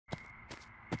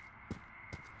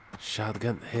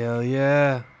Shotgun, hell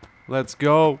yeah. Let's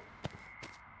go.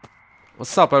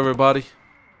 What's up, everybody?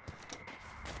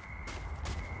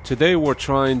 Today we're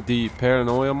trying the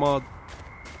Paranoia mod.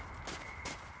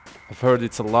 I've heard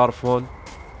it's a lot of fun.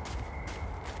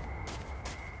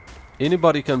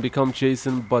 Anybody can become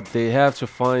Jason, but they have to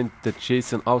find the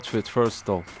Jason outfit first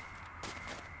though.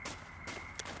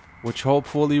 Which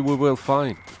hopefully we will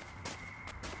find.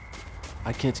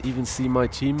 I can't even see my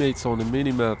teammates on the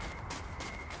minimap.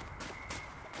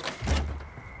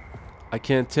 I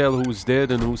can't tell who's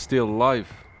dead and who's still alive.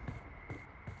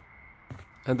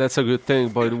 And that's a good thing,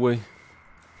 by the way.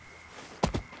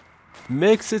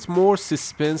 Makes it more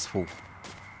suspenseful.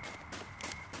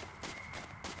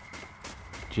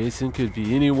 Jason could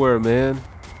be anywhere, man.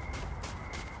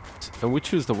 And we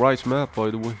choose the right map,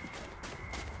 by the way.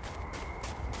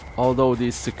 Although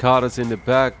these cicadas in the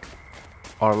back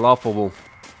are laughable.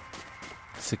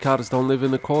 Cicadas don't live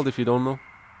in the cold, if you don't know.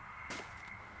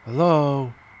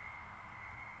 Hello?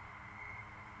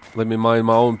 Let me mind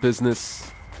my own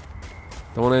business.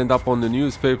 Don't want to end up on the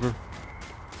newspaper.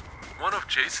 One of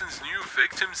Jason's new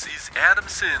victims is Adam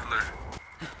Sandler.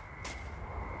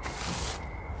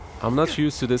 I'm not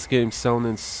used to this game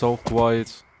sounding so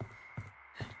quiet.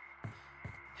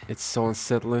 It's so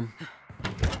unsettling.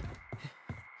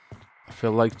 I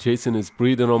feel like Jason is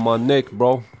breathing on my neck,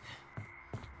 bro.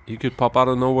 He could pop out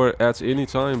of nowhere at any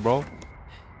time, bro.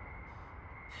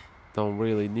 Don't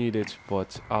really need it,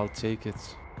 but I'll take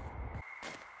it.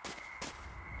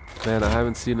 Man, I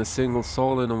haven't seen a single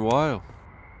soul in a while.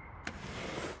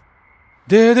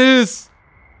 There it is!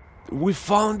 We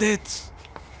found it!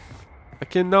 I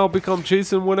can now become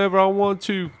Jason whenever I want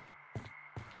to.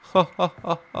 Ha ha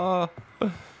ha ha.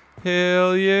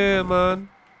 Hell yeah, man.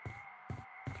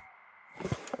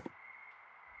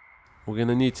 We're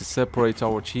gonna need to separate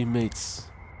our teammates.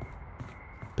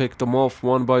 Pick them off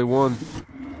one by one.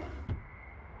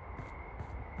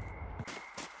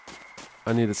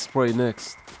 I need a spray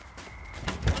next.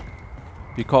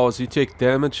 Because you take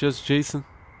damage as Jason.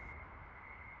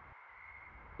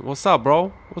 What's up,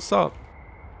 bro? What's up?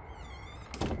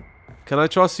 Can I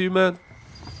trust you, man?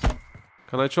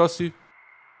 Can I trust you?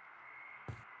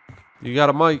 You got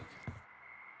a mic.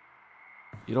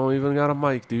 You don't even got a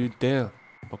mic, dude. Damn.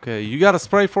 Okay, you got a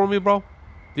spray for me, bro?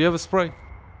 Do you have a spray?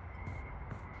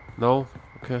 No?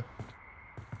 Okay.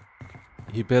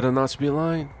 You better not be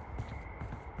lying.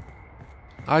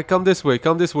 Alright, come this way,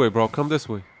 bro. Come this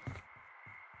way.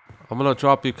 I'm gonna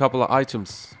drop you a couple of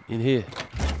items in here.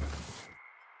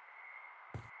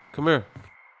 Come here.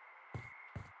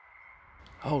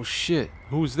 Oh shit,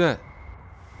 who's that?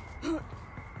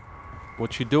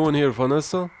 What you doing here,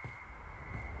 Vanessa?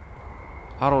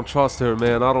 I don't trust her,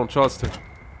 man. I don't trust her.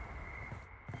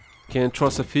 Can't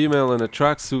trust a female in a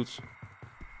tracksuit.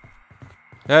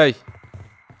 Hey,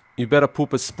 you better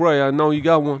poop a spray. I know you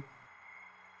got one.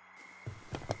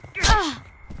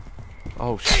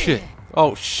 Oh shit.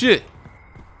 Oh shit.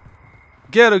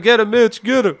 Get her, Mitch.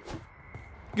 Get her.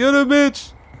 Get her,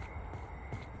 Mitch.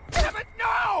 Damn it,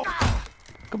 no!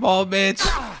 Come on, Mitch.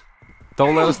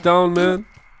 Don't let us down, man.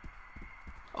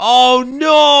 Oh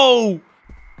no!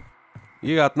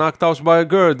 You got knocked out by a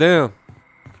girl, damn.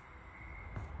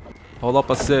 Hold up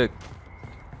a sec.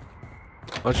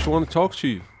 I just want to talk to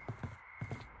you.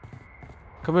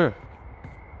 Come here.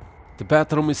 The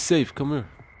bathroom is safe, come here.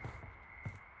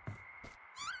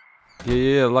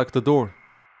 Yeah, lock the door.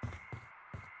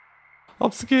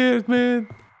 I'm scared, man.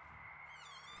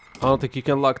 I don't think you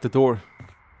can lock the door.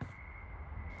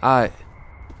 Alright.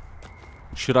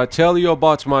 Should I tell you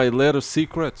about my little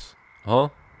secrets? Huh?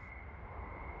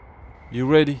 You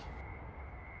ready?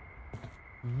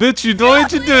 Bitch, you doing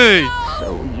today?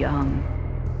 So young.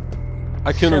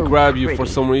 I couldn't So grab you pretty. for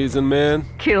some reason, man.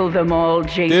 Kill them all,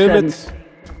 Jason. Damn it.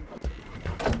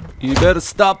 You better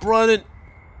stop running.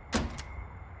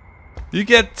 You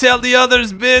can't tell the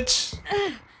others, bitch.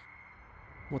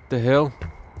 What the hell?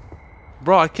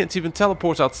 Bro, I can't even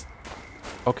teleport out.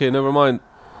 Okay, never mind.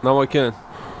 Now I can.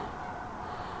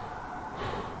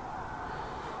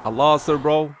 I lost her,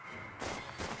 bro.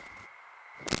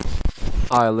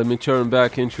 Alright, let me turn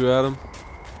back into Adam.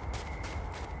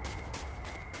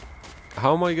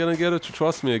 How am I gonna get her to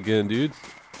trust me again, dude?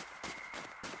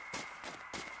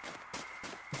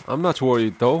 I'm not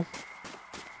worried, though.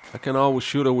 I can always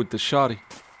shoot her with the shotty.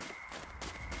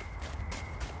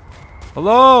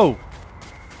 Hello?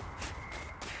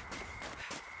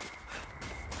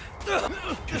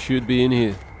 She should be in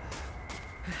here.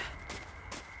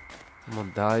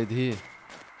 Someone died here.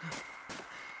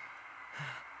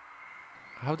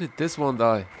 How did this one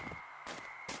die?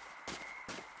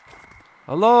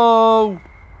 Hello?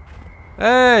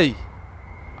 Hey!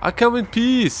 I come in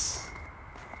peace.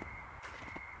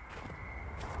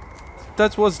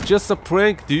 That was just a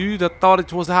prank, dude. I thought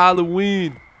it was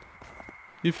Halloween.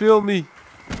 You feel me?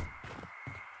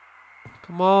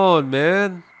 Come on,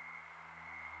 man.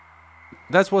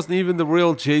 That wasn't even the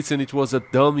real Jason. It was a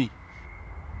dummy.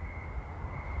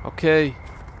 Okay.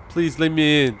 Please let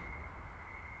me in.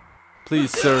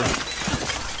 Please, sir.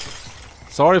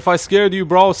 Sorry if I scared you,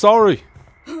 bro. Sorry.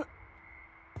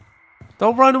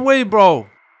 Don't run away, bro.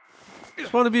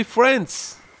 Just want to be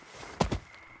friends.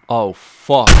 Oh,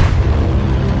 fuck.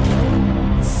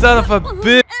 Son of a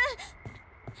bitch.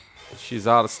 She's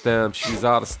out of stamp. She's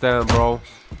out of stamp, bro.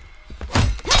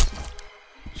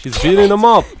 She's beating him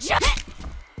up.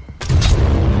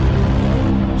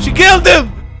 She killed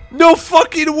him! No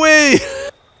fucking way!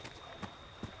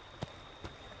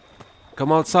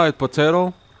 Come outside,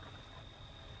 potato.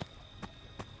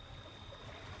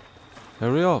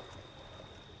 Hurry up.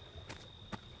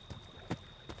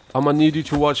 I'ma need you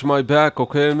to watch my back,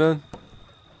 okay, man?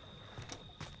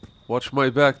 Watch my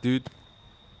back, dude.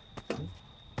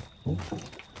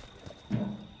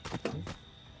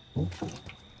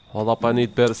 Hold up, I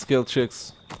need better skill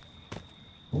checks.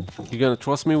 You gonna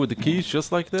trust me with the keys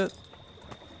just like that?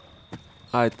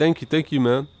 Alright, thank you,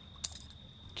 man.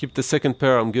 Keep the second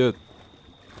pair, I'm good.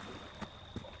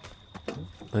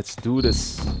 Let's do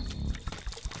this.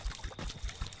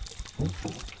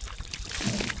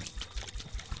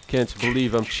 Can't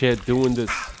believe I'm Chad doing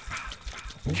this.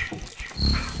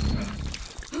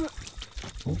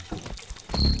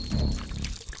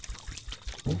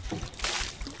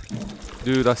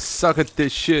 Dude, I suck at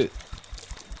this shit.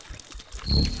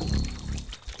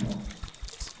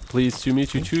 Pleased to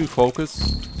meet you too,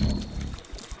 Focus.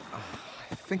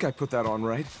 I think I put that on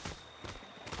right.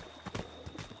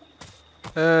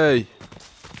 Hey.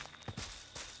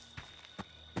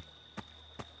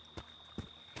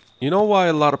 You know why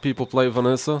a lot of people play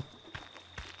Vanessa?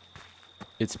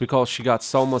 It's because she got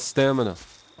so much stamina.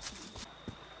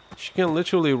 She can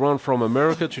literally run from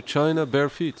America to China bare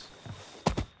feet.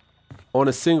 On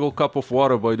a single cup of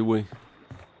water, by the way.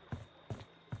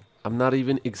 I'm not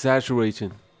even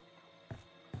exaggerating.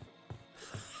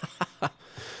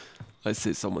 I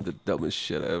say some of the dumbest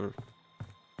shit ever.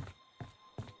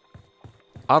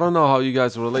 I don't know how you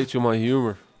guys relate to my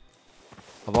humor.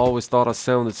 I've always thought I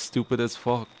sounded stupid as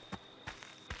fuck.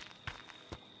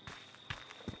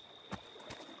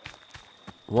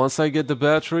 Once I get the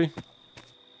battery,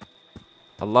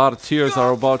 a lot of tears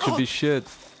are about to be shed.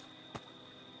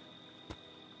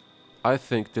 I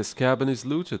think this cabin is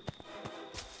looted.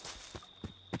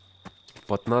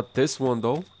 But not this one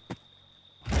though.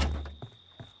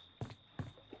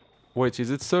 Wait, is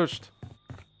it searched?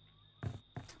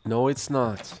 No, it's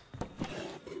not.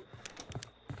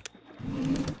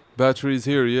 Battery is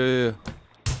here, yeah.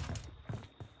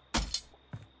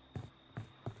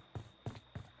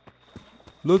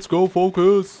 Let's go,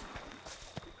 Focus.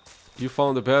 You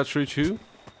found the battery too?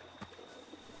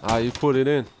 Ah, you put it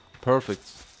in. Perfect.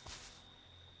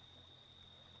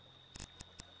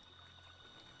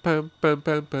 Pam, pam,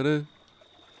 pam, pam.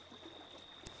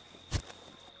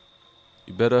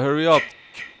 You better hurry up.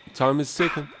 Time is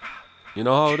ticking. You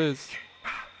know how it is.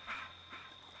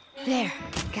 There,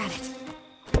 got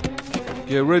it.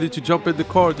 Get ready to jump in the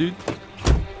car, dude.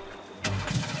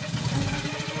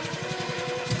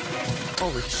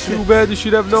 Holy shit. Too bad you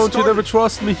should have known to never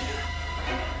trust me.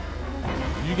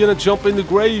 You're gonna jump in the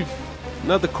grave,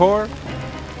 not the car.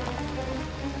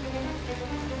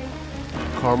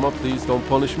 Karma, please don't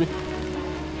punish me.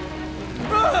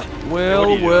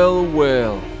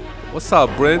 Well. What's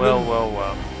up, Brandon? Well.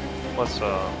 What's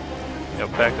up? Yeah,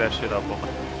 back that shit up.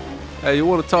 Hey, you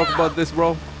want to talk about this,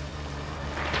 bro?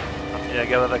 Yeah,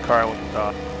 get out of the car and we can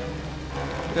talk.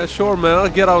 Yeah, sure, man. I'll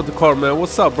get out of the car, man.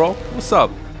 What's up, bro? What's up?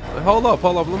 Hey, hold up.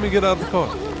 Let me get out of the car.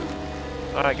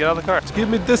 Alright, get out of the car. Just give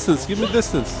me distance.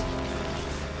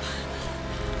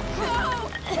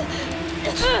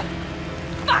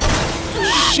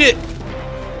 Shit!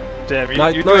 Damn, you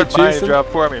Night, do a tiny Jason. job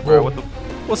for me, bro.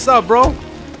 What's up, bro?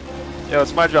 Yeah,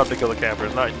 it's my job to kill the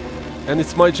campers, not And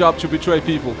it's my job to betray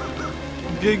people.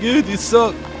 Get good, you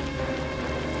suck.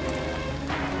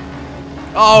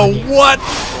 Oh, what?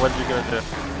 what you gonna do.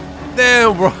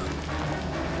 Damn, bro.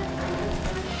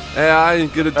 Hey, I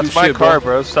ain't gonna do shit, That's my car,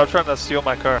 bro. Stop trying to steal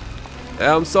my car. Hey,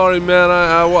 I'm sorry, man.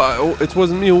 It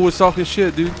wasn't me who was talking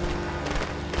shit, dude.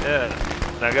 Yeah.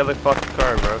 Now get the fucking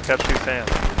car, bro. Catch these hands.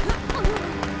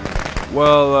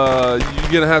 Well,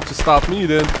 you're gonna have to stop me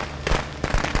then. You're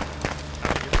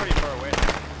pretty far away.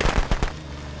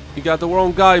 You got the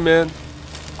wrong guy, man.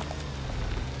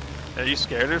 Are you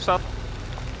scared or something?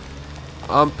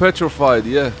 I'm petrified,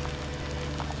 yeah.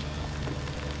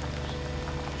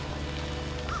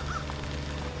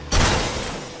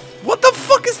 What the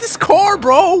fuck is this car,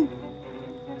 bro?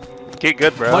 Get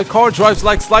good, bro. My car drives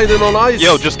like sliding on ice.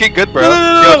 Yo, just get good, bro.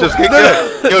 No. Yo, just get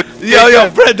good. Yo,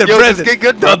 Brendan, just get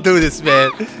good, bro. Don't do this,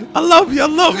 man. I love you,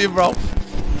 bro.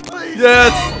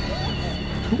 Yes.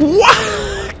 What?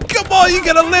 Come on, you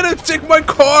gotta let him take my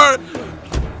car.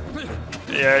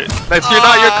 Yeah, that's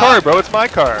not your car, bro. It's my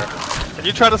car. And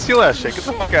you trying to steal that shit? Get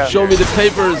the fuck out. Show me the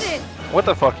papers. What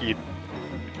the fuck, you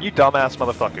dumbass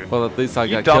motherfucker. Well, at least I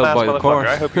You got killed dumbass by the car. motherfucker.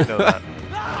 I hope you know that.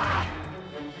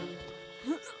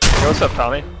 Yo, what's up,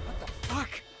 Tommy?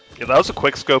 Yeah, that was a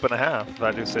quick scope and a half, if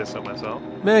I do say so myself.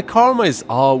 Man, karma is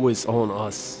always on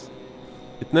us.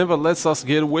 It never lets us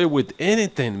get away with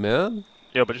anything, man.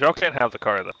 Yo, but y'all can't have the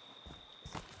car, though.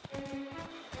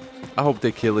 I hope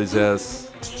they kill his ass.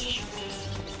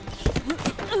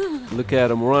 Look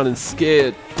at him running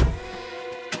scared.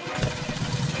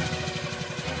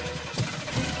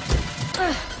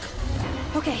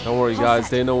 Okay. Don't worry, all guys.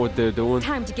 set. They know what they're doing.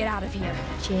 Time to get out of here.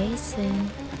 Jason,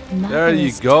 There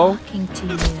you go. talking to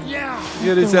you.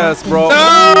 Get his ass, bro. No!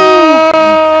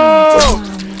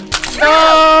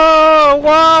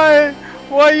 Why?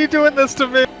 Why are you doing this to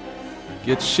me?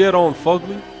 Get shit on,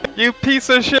 fugly. You piece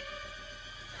of shit.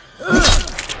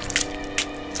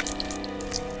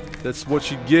 That's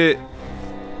what you get.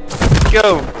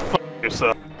 Go fuck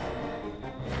yourself.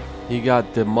 He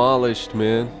got demolished,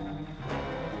 man.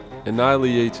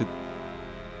 Annihilated.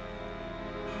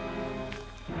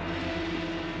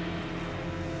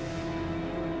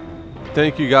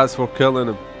 Thank you guys for killing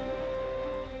him.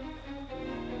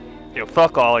 Yo,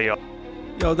 fuck all of y'all.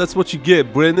 Yo, that's what you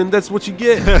get, Brendan. That's what you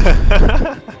get.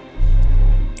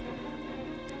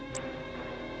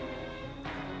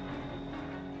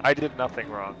 I did nothing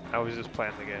wrong. I was just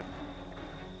playing the game.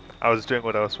 I was doing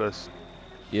what I was supposed to.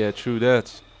 Yeah, true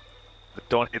that. But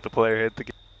don't hit the player, hit the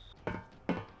game.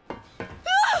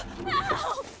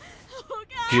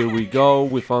 Here we go.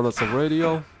 We found us a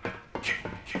radio.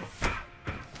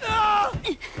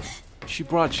 She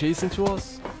brought Jason to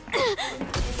us?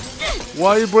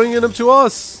 Why are you bringing him to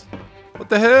us? What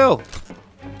the hell?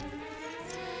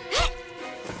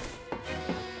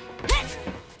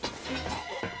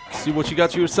 See what you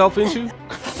got yourself into?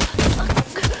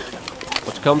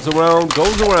 What comes around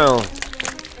goes around.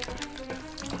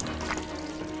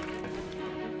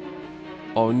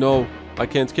 Oh no, I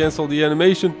can't cancel the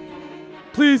animation.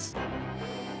 Please.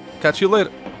 Catch you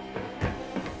later.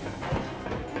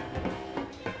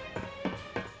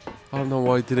 I don't know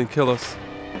why it didn't kill us.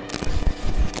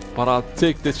 But I'll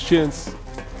take this chance. Is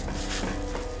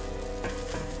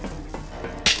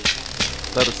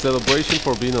that a celebration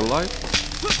for being alive?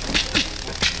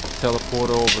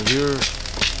 Teleporter over here.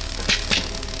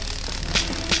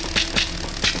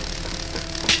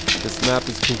 This map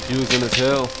is confusing as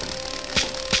hell.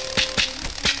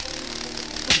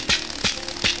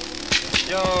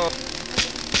 Yo.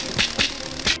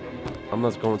 I'm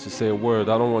not going to say a word.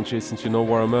 I don't want Jason to know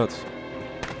where I'm at.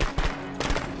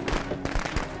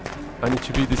 I need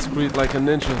to be discreet like a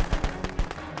ninja.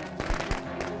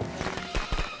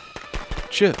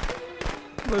 Shit.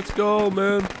 Let's go,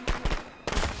 man.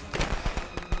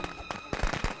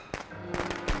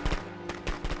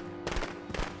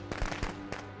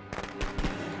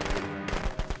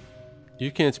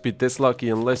 You can't be this lucky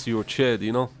unless you're Chad,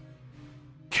 you know?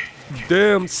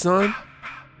 Damn, son.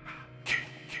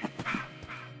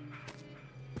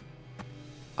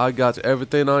 I got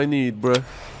everything I need, bruh.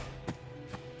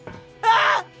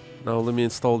 Now let me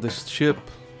install this chip.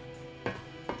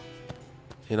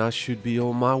 And I should be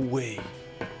on my way.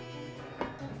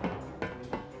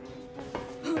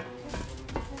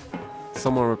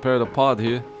 Someone repair the pod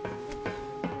here.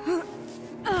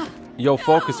 Yo,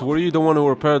 Focus, were you the one who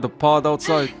repaired the pod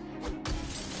outside?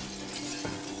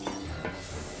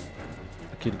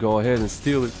 I could go ahead and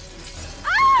steal it.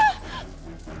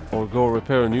 Or go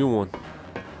repair a new one.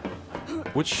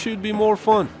 Which should be more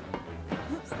fun.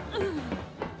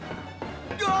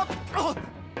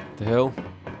 The hell?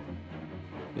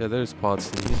 Yeah, there's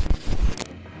pods in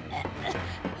here.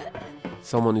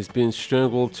 Someone is being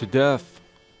strangled to death.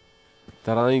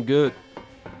 That ain't good.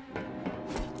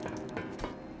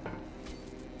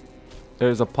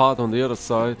 There's a pod on the other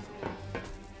side.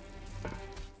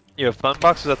 Your fun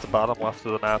box is at the bottom left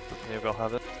of the map. Maybe I'll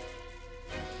have it.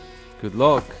 Good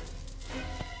luck.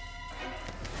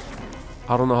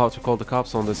 I don't know how to call the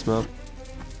cops on this map.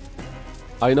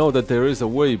 I know that there is a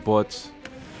way, but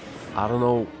I don't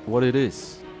know what it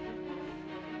is.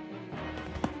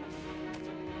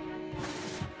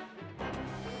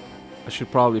 I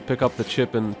should probably pick up the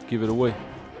chip and give it away.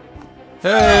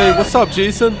 Hey, what's up,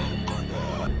 Jason?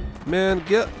 Man,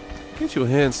 get your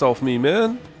hands off me,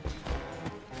 man.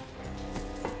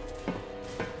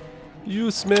 You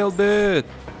smell bad.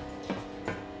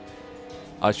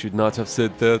 I should not have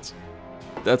said that.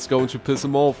 That's going to piss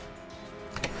him off.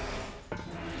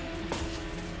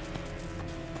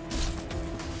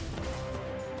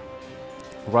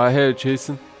 Right here,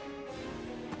 Jason.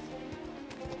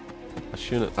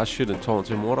 I shouldn't taunt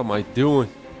him. What am I doing?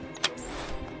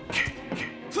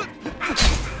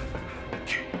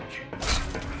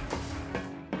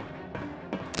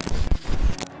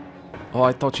 Oh,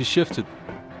 I thought you shifted.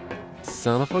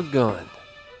 Son of a gun.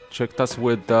 Checked us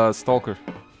with Stalker.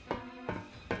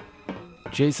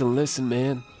 Jason, listen,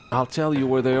 man. I'll tell you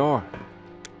where they are.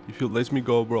 If you let me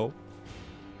go, bro.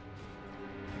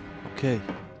 Okay.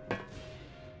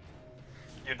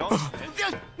 You don't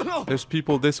snitch. There's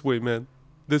people this way, man.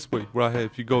 This way, right here.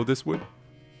 If you go this way,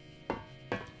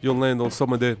 you'll land on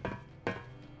someone dead.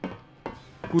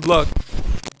 Good luck.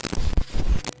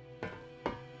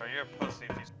 Are you a pussy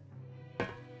if you...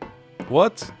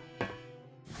 What? I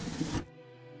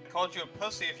called you a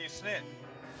pussy if you snitch.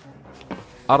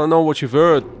 I don't know what you've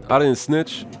heard. I didn't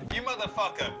snitch. You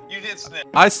motherfucker. You did snitch.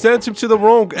 I sent him to the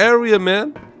wrong area,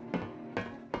 man.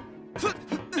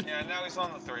 Yeah, now he's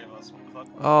on the three of us.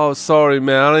 Oh, sorry,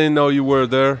 man. I didn't know you were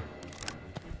there.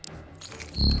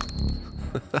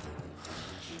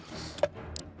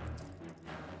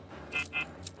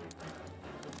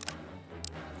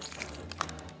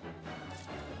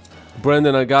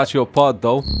 Brandon, I got you a pod,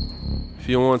 though. If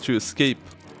you want to escape.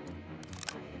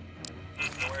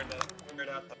 Where it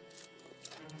at though?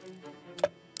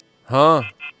 Huh?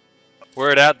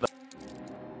 Where it at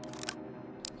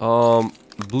though?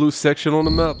 Blue section on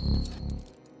the map.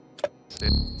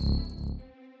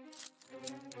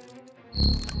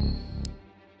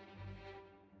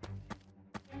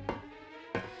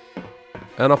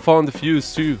 And I found the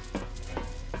fuse too.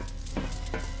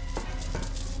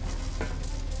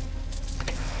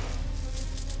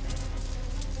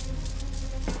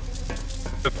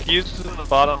 The fuse is in the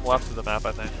bottom left of the map,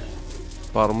 I think.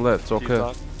 Bottom left,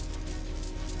 okay.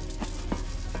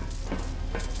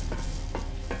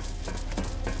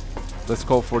 Let's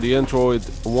go for the android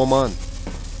woman.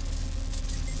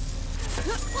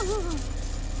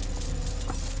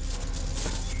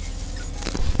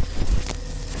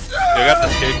 You got the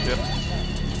escape too.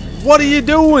 What are you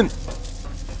doing?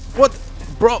 What?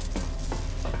 Bro.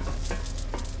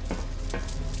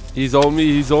 He's on me,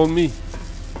 he's on me.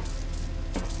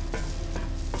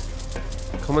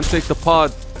 Come and take the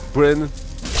pod, Brandon.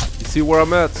 You see where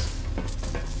I'm at?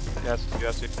 Yes,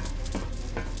 yes.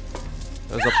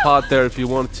 There's a pod there if you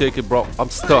want to take it, bro. I'm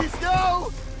stuck. Please,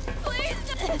 no! Please,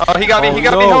 no! Oh, he got me, he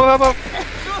got me. Hold up.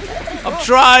 I'm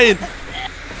trying.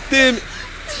 Damn it.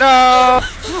 No!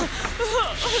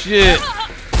 Shit.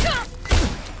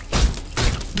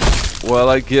 Well,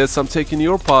 I guess I'm taking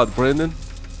your pod, Brandon.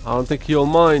 I don't think you'll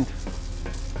mind.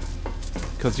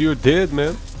 Because you're dead,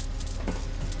 man.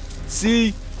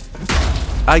 See?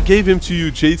 I gave him to you,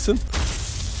 Jason.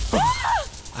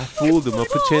 I fooled him. I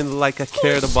pretended like I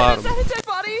cared about him. Is that a dead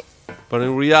body? But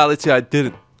in reality, I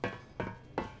didn't.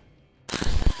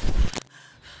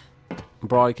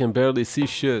 Bro, I can barely see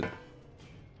shit.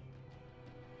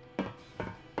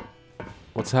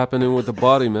 What's happening with the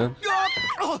body, man?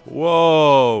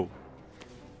 Whoa.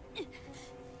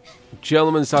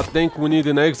 Gentlemen, I think we need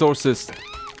an exorcist.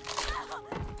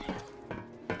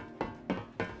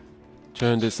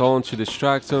 Turn this on to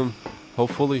distract him,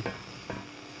 hopefully.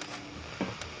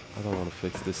 I don't want to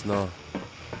fix this now.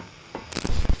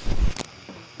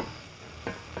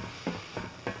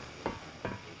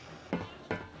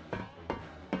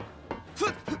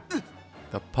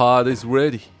 The pod is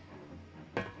ready.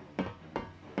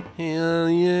 Hell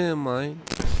yeah, man.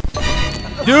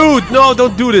 Dude, no,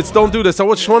 don't do this. Don't do this. I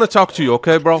just want to talk to you,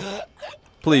 okay, bro?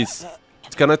 Please.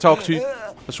 Can I talk to you?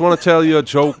 I just want to tell you a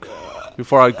joke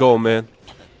before I go, man.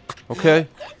 Okay?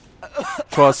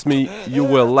 Trust me, you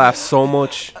will laugh so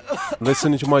much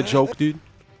listening to my joke, dude.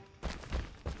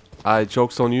 Alright,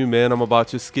 joke's on you, man. I'm about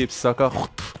to escape, sucker.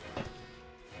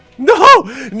 No!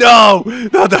 No!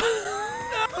 No, no.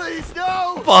 Please,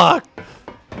 no! Fuck!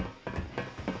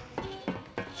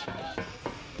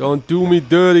 Don't do me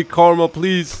dirty, Karma,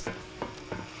 please.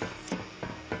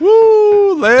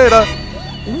 Woo! Later.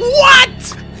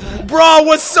 What? Bro,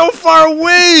 what's so far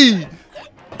away?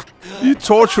 You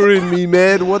torturing me,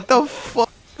 man. What the fuck?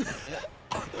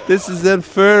 This is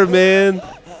unfair, man.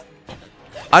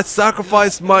 I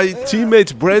sacrificed my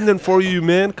teammate Brandon for you,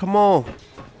 man. Come on.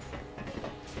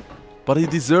 But he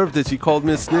deserved it. He called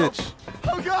me a snitch.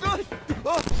 God!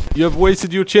 Oh. You have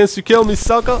wasted your chance to kill me,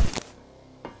 sucker.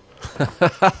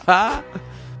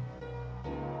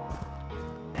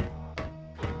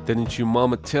 Didn't your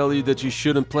mama tell you that you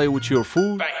shouldn't play with your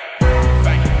food? Bang, bang,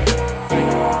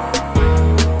 bang.